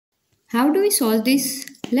How do we solve this?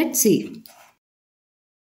 Let's see.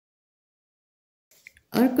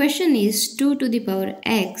 Our question is 2 to the power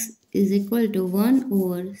x is equal to 1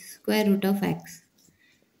 over square root of x.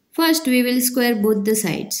 First, we will square both the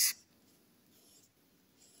sides.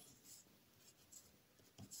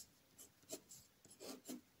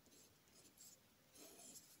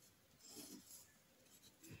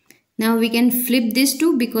 Now we can flip this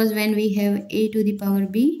too, because when we have a to the power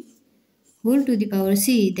b whole to the power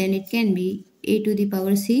c, then it can be a to the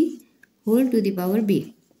power c whole to the power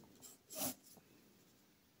b.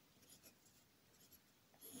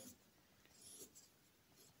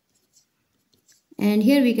 And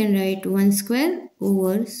here we can write 1 square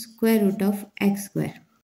over square root of x square.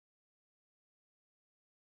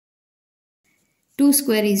 2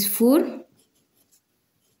 square is 4.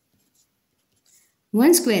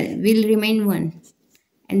 1 square will remain 1.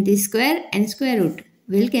 And this square and square root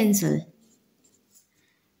will cancel.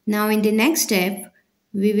 Now in the next step,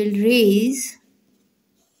 we will raise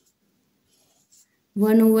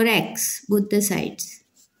 1 over x, both the sides.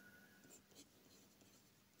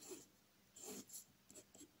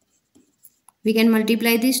 We can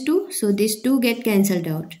multiply these two, so these two get cancelled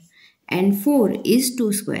out. And 4 is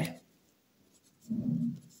 2 square.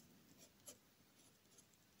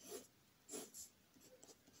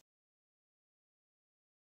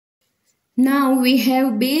 Now we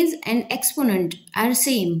have base and exponent are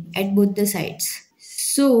same at both the sides.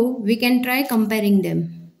 So we can try comparing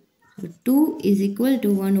them. So 2 is equal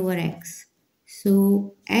to 1 over x.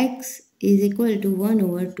 So x is equal to 1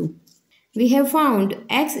 over 2. We have found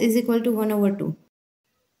x is equal to 1 over 2,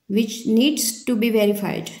 which needs to be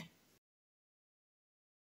verified.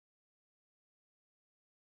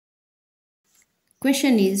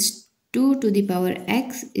 Question is 2 to the power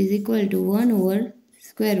x is equal to 1 over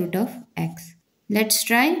square root of x. Let's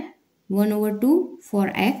try 1 over 2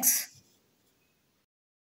 for x.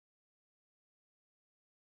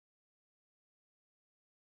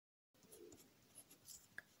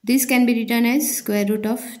 This can be written as square root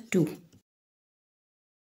of 2.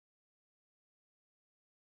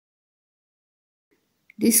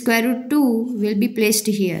 This square root 2 will be placed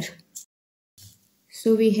here.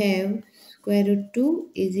 So we have square root 2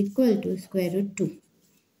 is equal to square root 2.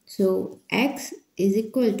 So x is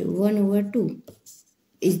equal to 1 over 2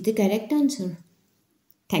 is the correct answer.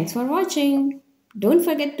 Thanks for watching. Don't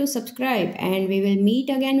forget to subscribe and we will meet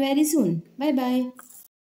again very soon. Bye bye.